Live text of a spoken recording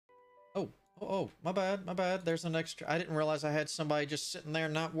Oh, my bad, my bad. There's an extra. I didn't realize I had somebody just sitting there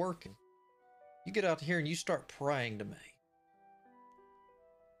not working. You get out here and you start praying to me.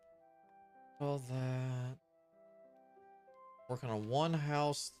 All that. Working on one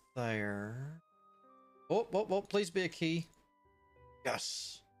house there. Oh, please be a key.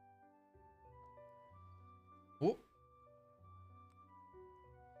 Yes. Whoop.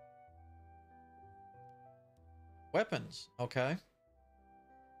 Weapons. Okay.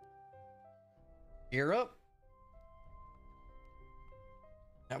 Gear up.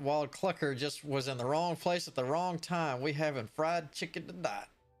 That wild clucker just was in the wrong place at the wrong time. We having fried chicken tonight.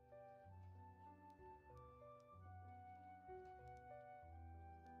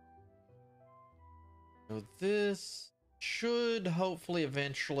 So this should hopefully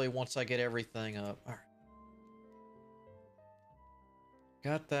eventually, once I get everything up. All right.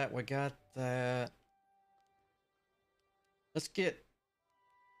 Got that. We got that. Let's get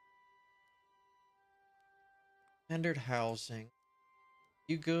standard housing.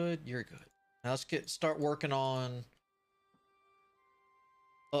 You good? You're good. Now let's start working on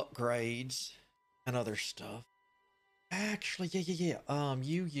upgrades and other stuff. Actually, yeah.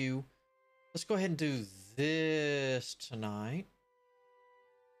 You. Let's go ahead and do this tonight.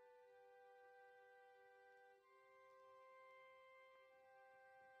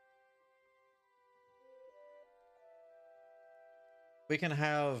 We can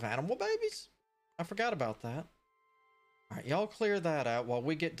have animal babies? I forgot about that. All right, y'all clear that out while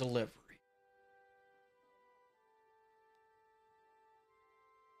we get delivery.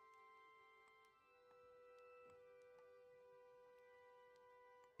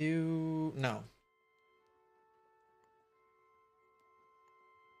 You... No.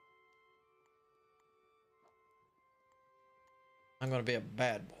 I'm going to be a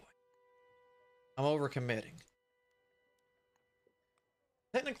bad boy. I'm overcommitting.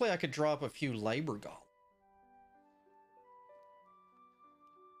 Technically, I could drop a few labor golems.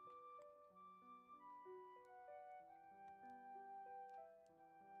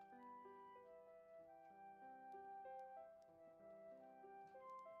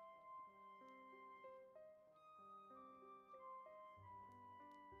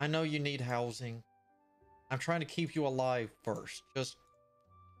 I know you need housing. I'm trying to keep you alive first. Just...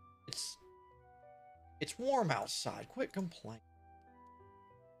 It's... It's warm outside. Quit complaining.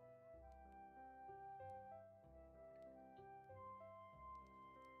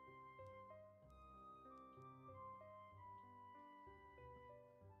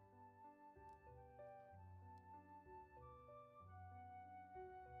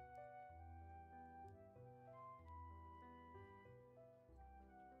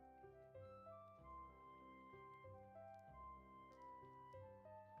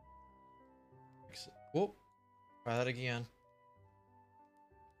 Whoop. Try that again.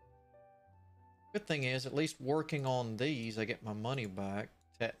 Good thing is, at least working on these, I get my money back,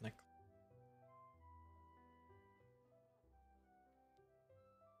 technically.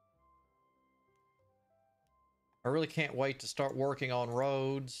 I really can't wait to start working on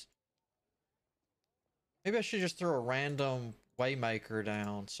roads. Maybe I should just throw a random waymaker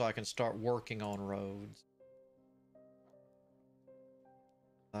down so I can start working on roads.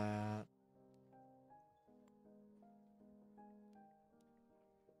 That.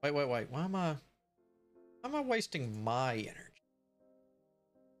 Wait. Why am I wasting my energy?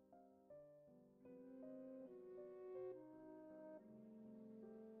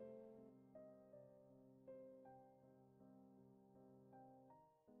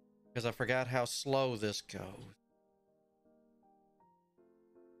 Because I forgot how slow this goes.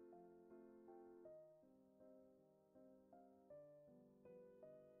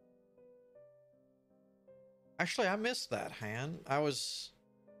 Actually, I missed that hand.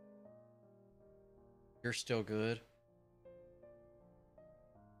 You're still good.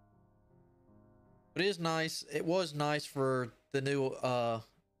 But it is nice. It was nice for the new,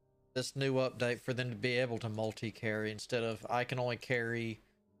 this new update for them to be able to multi-carry instead of I can only carry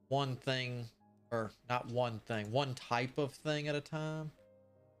one thing, or not one thing, one type of thing at a time.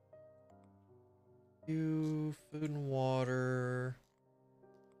 Food and water.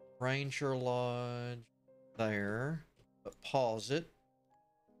 Ranger Lodge. There. But pause it.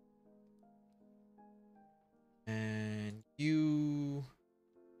 And you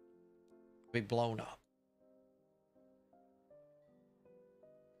be blown up.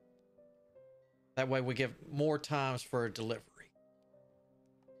 That way we give more times for a delivery.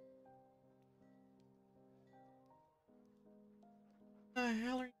 Where the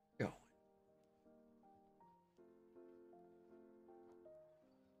hell are you going?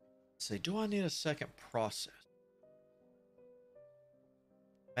 Let's see, do I need a second process?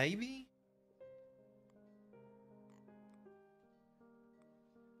 Maybe?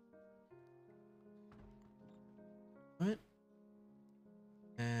 What?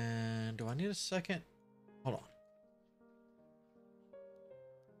 And do I need a second? Hold on.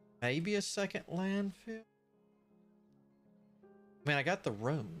 Maybe a second landfill? I mean, I got the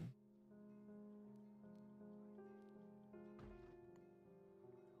room.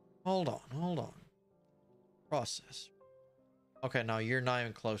 Hold on, hold on. Process. Okay, no, you're not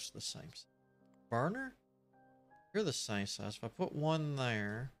even close to the same size. Burner? You're the same size. If I put one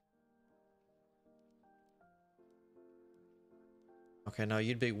there. Okay, no,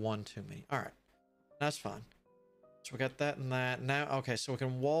 you'd be one too many. Alright. That's fine. So we got that and that. Now, okay, so we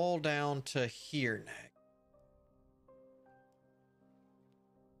can wall down to here next.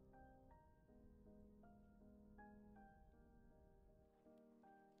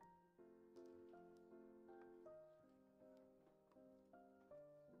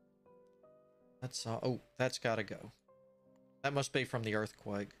 That's oh, that's gotta go. That must be from the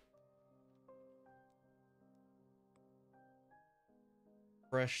earthquake.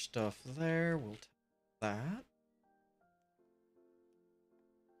 Fresh stuff there. We'll take that.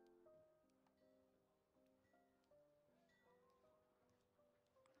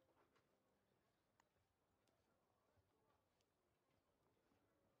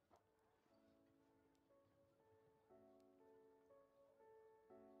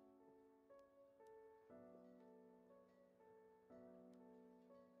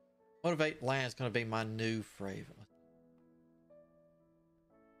 Motivate land is going to be my new favorite.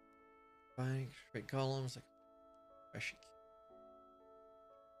 Straight columns. I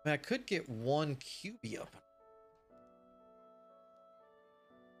mean, I could get one cubie up.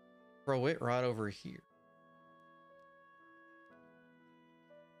 Throw it right over here.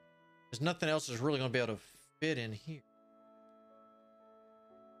 Because nothing else is really going to be able to fit in here.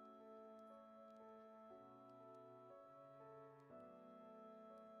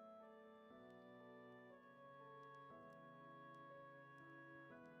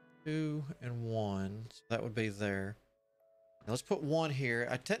 Two and one. So that would be there. Now let's put one here.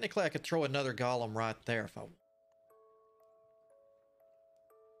 Technically, I could throw another golem right there if I want.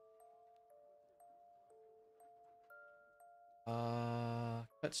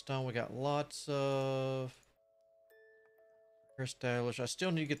 Cut stone, we got lots of. Established. I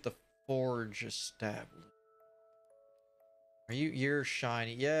still need to get the forge established. You're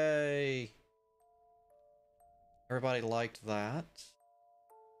shiny. Yay! Everybody liked that.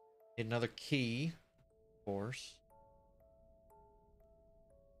 Need another key, of course.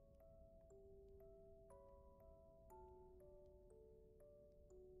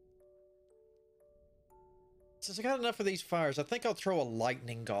 Since I got enough of these fires, I think I'll throw a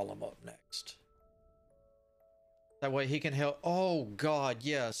lightning golem up next. That way he can help. Oh God,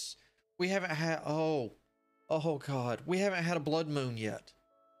 yes. We haven't had. Oh God, we haven't had a blood moon yet.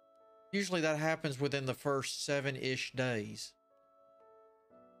 Usually that happens within the first 7-ish days.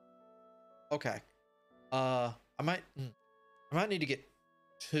 Okay. I might need to get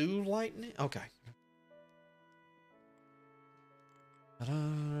 2 lightning. Okay.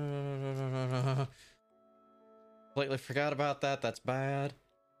 Completely forgot about that. That's bad.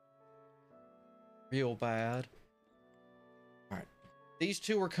 Real bad. Alright. These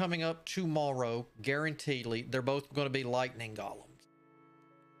 2 are coming up tomorrow. Guaranteedly. They're both going to be lightning golems.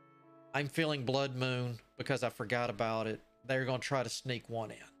 I'm feeling blood moon because I forgot about it. They're going to try to sneak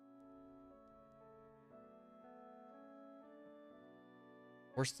one in.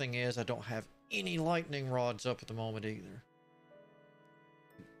 Worst thing is I don't have any lightning rods up at the moment either.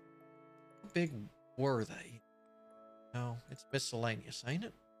 How big were they? No, it's miscellaneous, ain't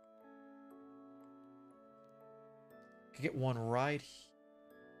it? Could get one right here.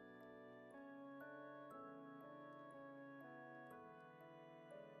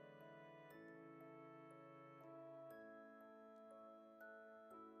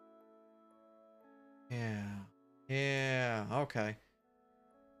 Yeah, okay.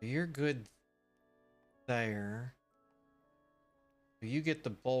 You're good there. You get the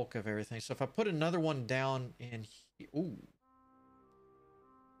bulk of everything. So if I put another one down in here, ooh,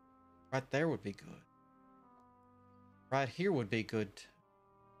 right there would be good. Right here would be good.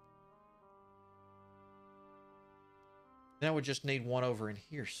 Now we just need one over in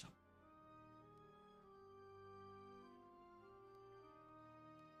here somewhere.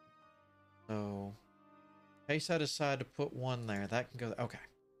 So, in case I decide to put one there, that can go. Okay.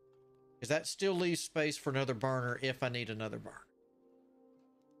 Because that still leaves space for another burner if I need another burner.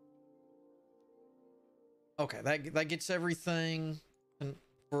 Okay, that gets everything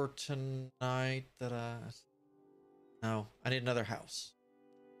for tonight that I... No, I need another house.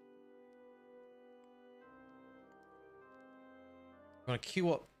 I'm gonna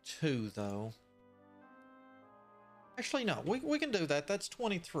queue up 2 though. Actually, no, we can do that. That's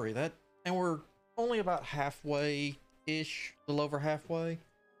 23. That, and we're only about halfway-ish, a little over halfway.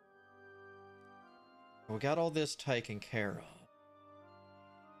 We got all this taken care of.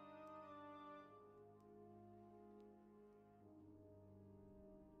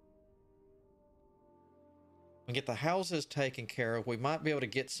 We get the houses taken care of. We might be able to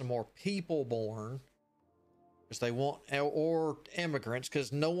get some more people born, because they want, or immigrants,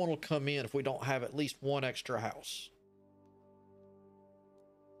 because no one will come in if we don't have at least one extra house.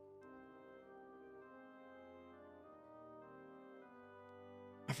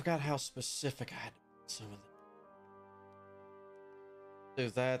 I forgot how specific I had to be some of them. Do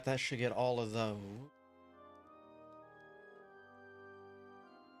that. That should get all of those.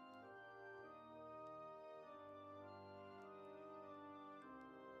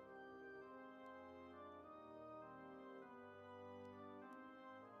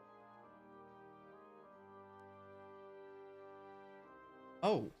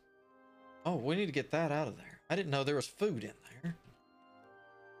 Oh. Oh, we need to get that out of there. I didn't know there was food in there.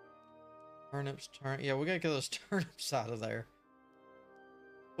 Turnips, yeah, we gotta get those turnips out of there.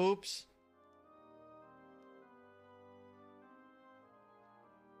 Oops.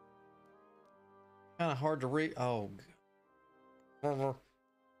 Kind of hard to read. Oh.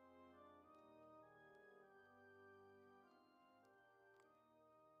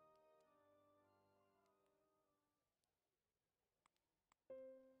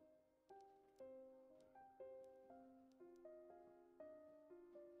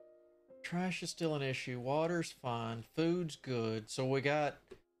 Trash is still an issue. Water's fine. Food's good. So we got...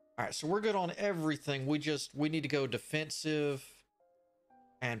 Alright, so we're good on everything. We need to go defensive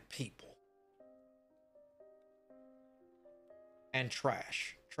and people. And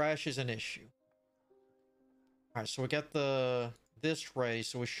trash. Trash is an issue. Alright, so we got this race,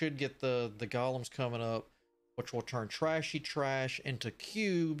 so we should get the golems coming up, which will turn trashy trash into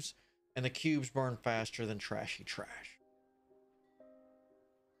cubes, and the cubes burn faster than trashy trash.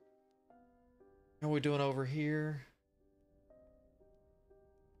 How are we doing over here?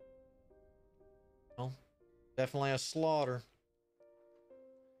 Well, definitely a slaughter.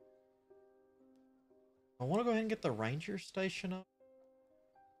 I want to go ahead and get the ranger station up.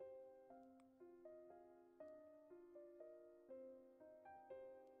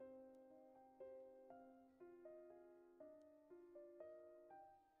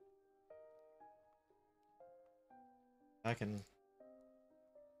 I can...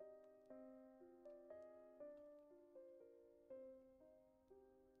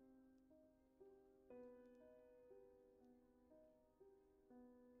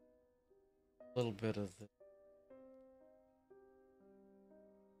 A little bit of the...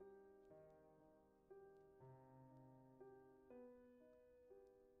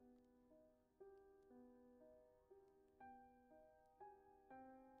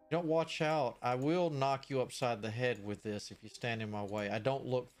 Don't watch out. I will knock you upside the head with this if you stand in my way. I don't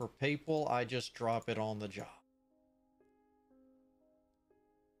look for people. I just drop it on the job.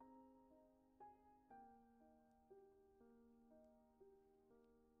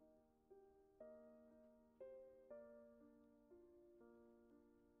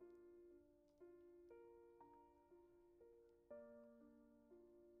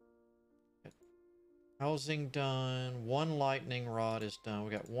 Housing done. One lightning rod is done. We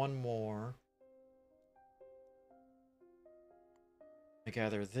got one more. I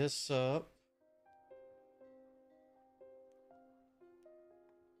gather this up.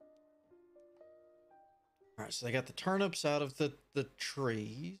 Alright, so they got the turnips out of the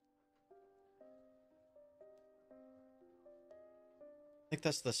trees. I think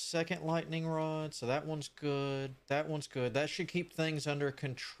that's the second lightning rod, so that one's good. That one's good. That should keep things under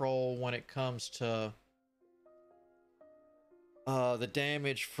control when it comes to the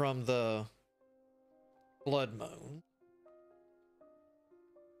damage from the blood moon.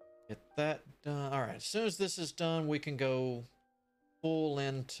 Get that done. Alright, as soon as this is done, we can go full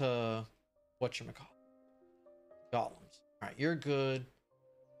into whatchamacallit. Golems. Alright, you're good.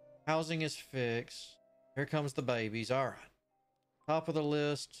 Housing is fixed. Here comes the babies. Alright. Top of the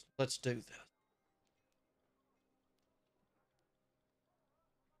list. Let's do this.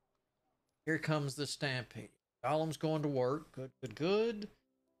 Here comes the stampede. Golem's going to work. Good, good, good.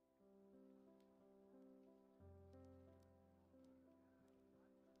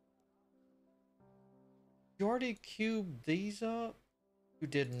 You already cubed these up? You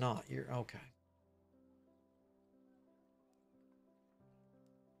did not. You're okay.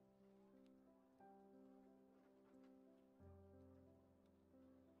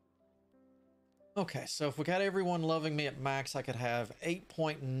 Okay, so if we got everyone loving me at max, I could have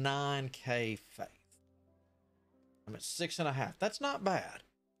 8.9k faith. I'm at 6.5. That's not bad.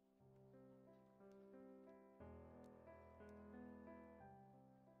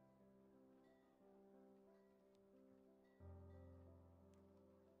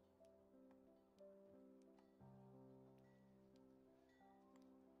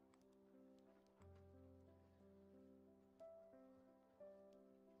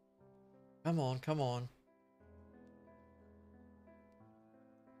 Come on, come on.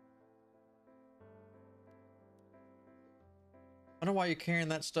 I don't know why you're carrying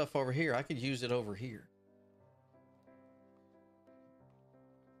that stuff over here. I could use it over here.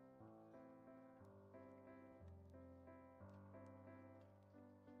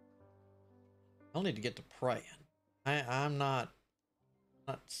 I'll need to get to praying. I'm not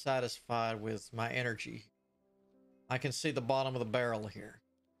satisfied with my energy. I can see the bottom of the barrel here.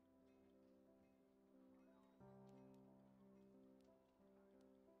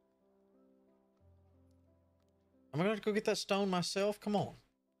 I'm gonna have to go get that stone myself. Come on.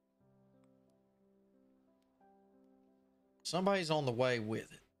 Somebody's on the way with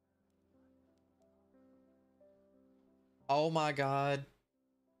it. Oh my God.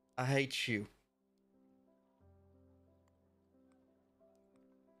 I hate you.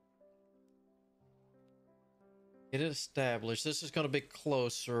 Get it established. This is going to be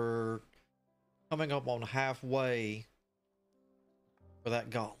closer. Coming up on halfway for that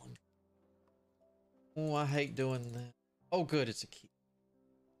golem. Oh, I hate doing that. Oh, good. It's a key.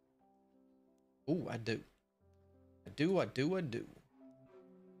 Oh, I do. I do.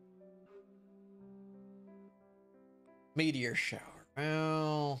 Meteor shower.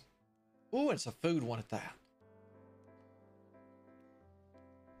 Well. Oh, it's a food one at that.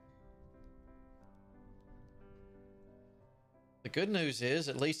 The good news is,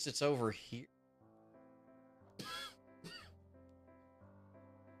 at least it's over here.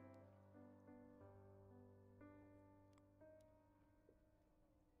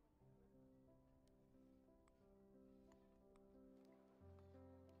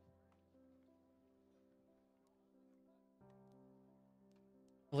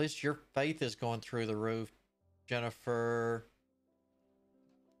 At least your faith is going through the roof, Jennifer.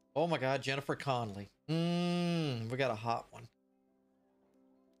 Oh my God, Jennifer Conley. We got a hot one.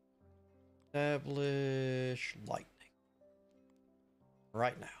 Establish lightning.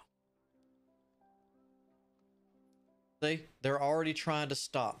 Right now. See, they're already trying to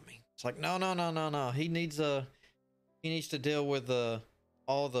stop me. It's like, no. He needs to deal with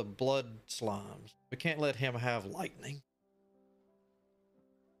all the blood slimes. We can't let him have lightning.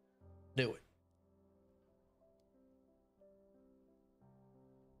 Do it.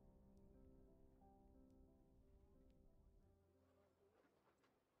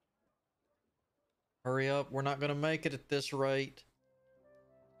 Hurry up. We're not going to make it at this rate.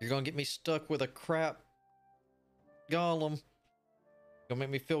 You're going to get me stuck with a crap golem. Gonna make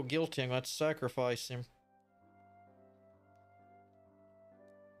me feel guilty. I'm going to have to sacrifice him.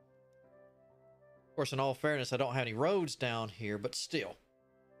 Of course, in all fairness, I don't have any roads down here, but still.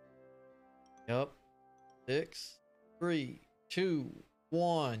 Yep. 6, 3, 2,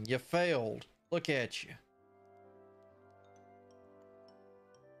 1. You failed. Look at you.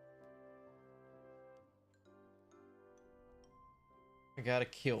 I gotta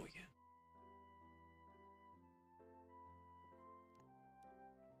kill you.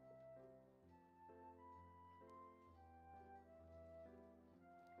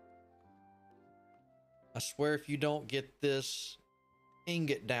 I swear if you don't get this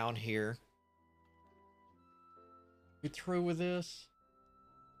ingot down here. You through with this?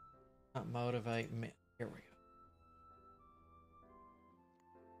 Not motivate me. Here we go.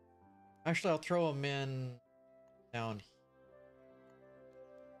 Actually, I'll throw them in down here.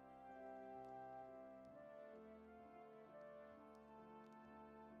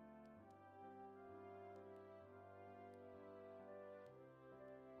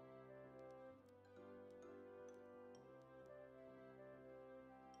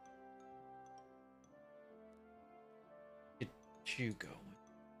 Get you going.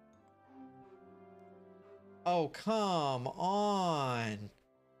 Oh, come on.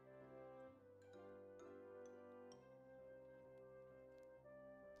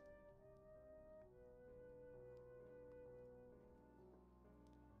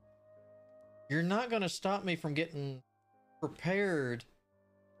 You're not going to stop me from getting prepared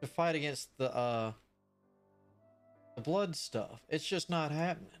to fight against the blood stuff. It's just not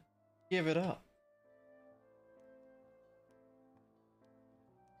happening. Give it up.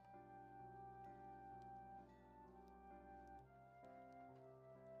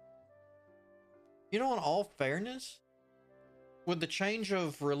 You know, in all fairness, with the change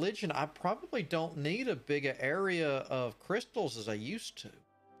of religion, I probably don't need a bigger area of crystals as I used to.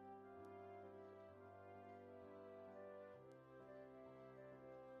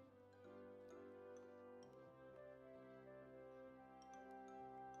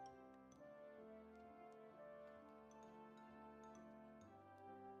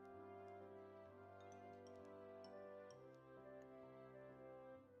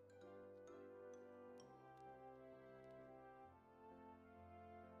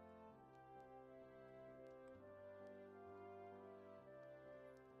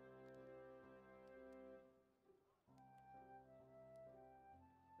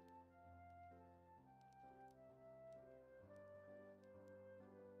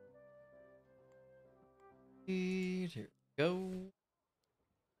 Here we go.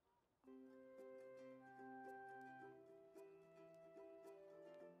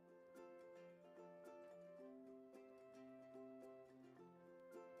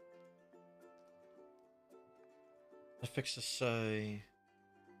 Let's fix to say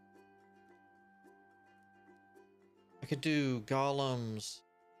I could do golems,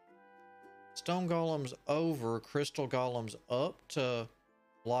 stone golems over, crystal golems up to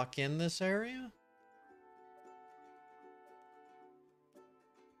block in this area.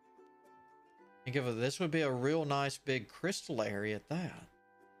 Think of it, this would be a real nice big crystal area at that.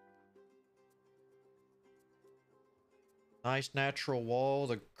 Nice natural wall.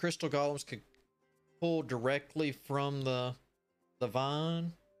 The crystal golems could pull directly from the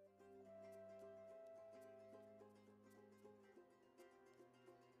vine.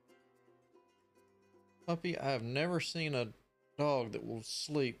 Puppy, I have never seen a dog that will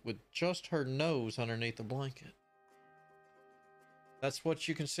sleep with just her nose underneath the blanket. That's what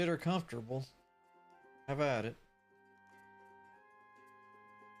you consider comfortable. Have at it.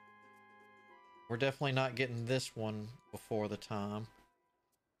 We're definitely not getting this one before the time.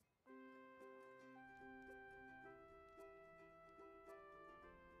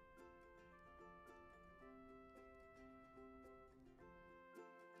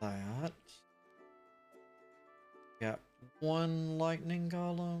 That. Got one lightning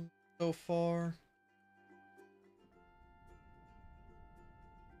golem so far.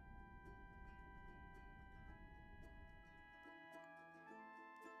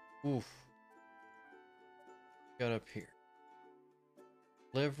 Oof. Got up here.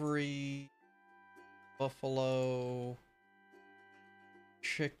 Livery, buffalo,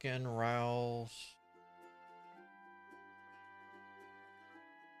 chicken, rouse.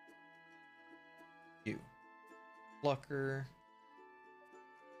 You. Plucker.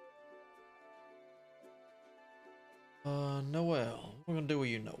 Noel. What are we gonna do with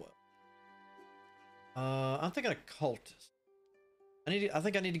you, Noel? I'm thinking a cultist. I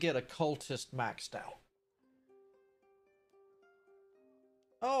think I need to get a cultist maxed out.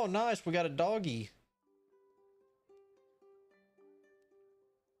 Oh, nice. We got a doggy.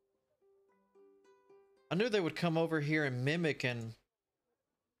 I knew they would come over here and mimic and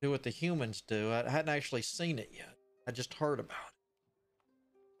do what the humans do. I hadn't actually seen it yet. I just heard about it.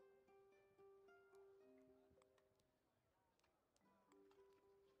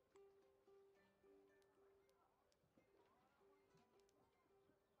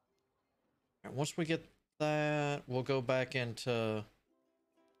 All right, once we get that, we'll go back into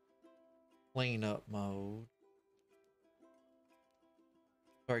cleanup mode.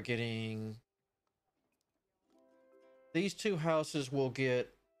 Start getting... These two houses will get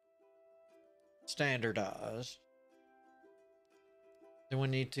standardized. Then we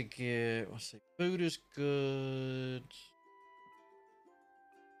need to get, let's see, food is good.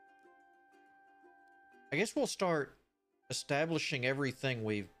 I guess we'll start establishing everything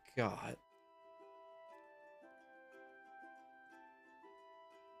we've got.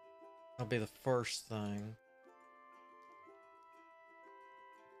 That'll be the first thing.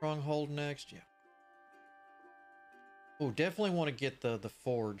 Stronghold next, yeah. Oh, definitely want to get the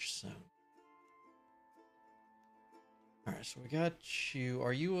forge soon. All right, so we got you.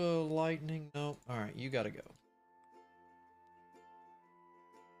 Are you a lightning? No. All right, you got to go.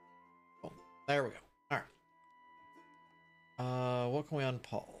 Oh, there we go. All right. What can we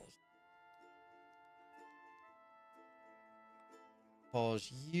unpause?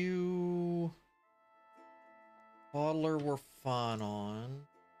 Pause you. Bottler, we're fine on.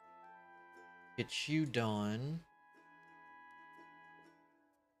 Get you done.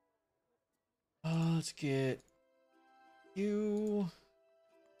 Let's get you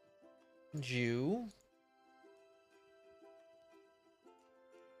and you.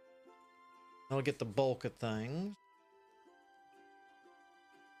 I'll get the bulk of things.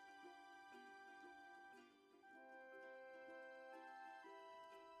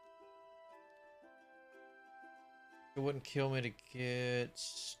 It wouldn't kill me to get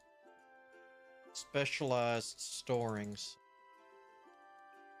specialized storings.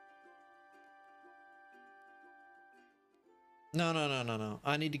 No.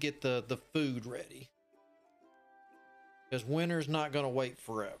 I need to get the food ready. Because winter's not going to wait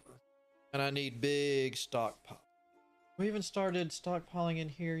forever. And I need big stockpile. We even started stockpiling in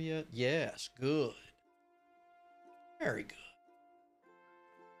here yet? Yes, good. Very good.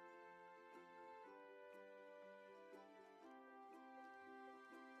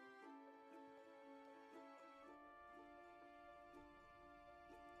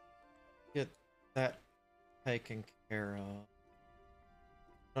 Get that taken care of.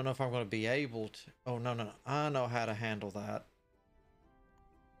 I don't know if I'm going to be able to. Oh, no. I know how to handle that.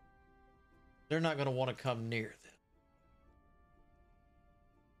 They're not going to want to come near them.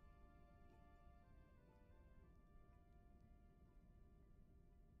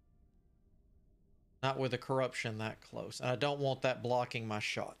 Not with the corruption that close. And I don't want that blocking my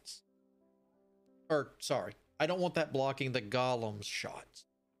shots. Or, sorry. I don't want that blocking the golem's shots.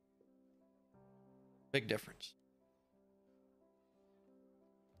 Big difference.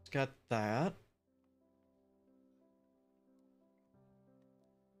 It's got that.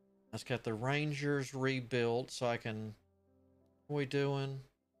 Let's get the Rangers rebuilt so I can... What are we doing?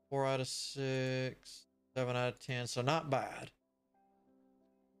 4 out of 6. 7 out of 10. So not bad.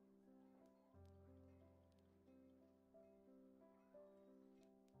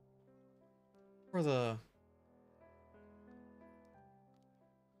 For the...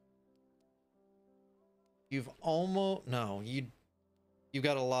 You've almost... No, you've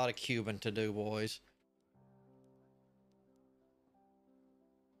got a lot of Cuban to do, boys.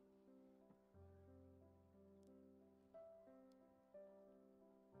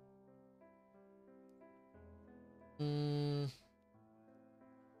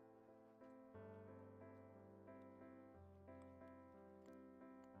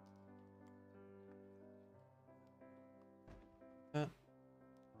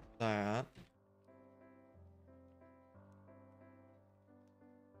 That.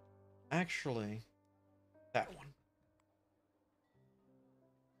 Actually, that one.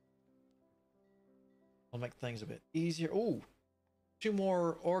 I'll make things a bit easier. Ooh, 2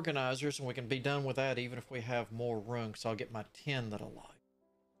 more organizers and we can be done with that even if we have more room, so I'll get my 10 that I like.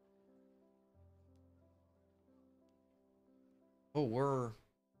 Oh, we're...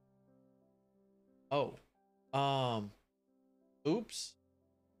 Oh. Oops.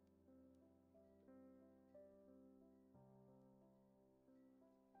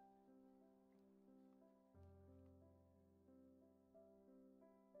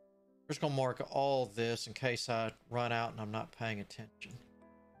 We're just gonna mark all this in case I run out and I'm not paying attention.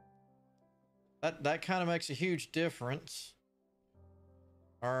 That kind of makes a huge difference.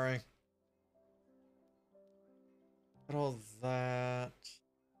 All right. Got all that.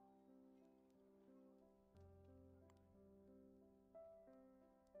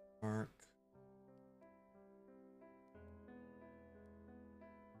 Mark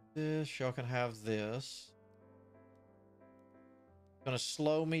this. Y'all can have this. Gonna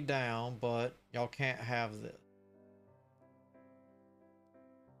slow me down, but y'all can't have this.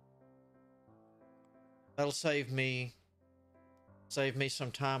 That'll save me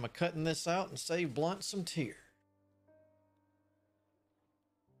some time of cutting this out and save Blunt some tears.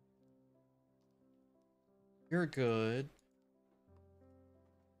 You're good.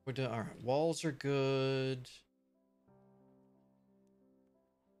 We're doing all right. Walls are good.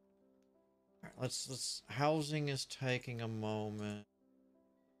 All right, let's. Housing is taking a moment.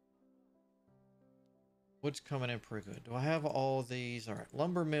 Wood's coming in pretty good. Do I have all these? All right.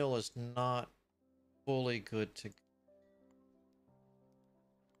 Lumber mill is not fully good to go.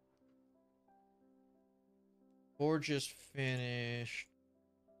 Forge is finished.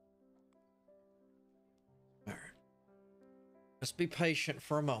 All right. Let's be patient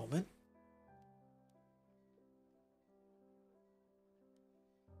for a moment.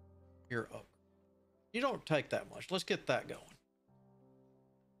 You're up. You don't take that much. Let's get that going.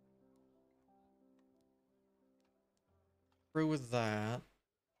 Through with that.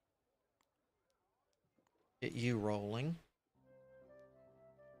 Get you rolling.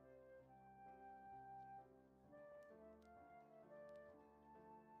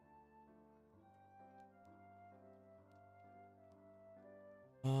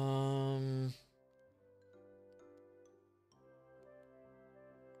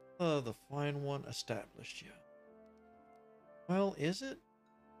 The fine one established yet. Well, is it?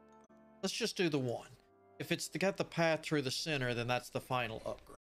 Let's just do the one. If it's got the path through the center, then that's the final upgrade.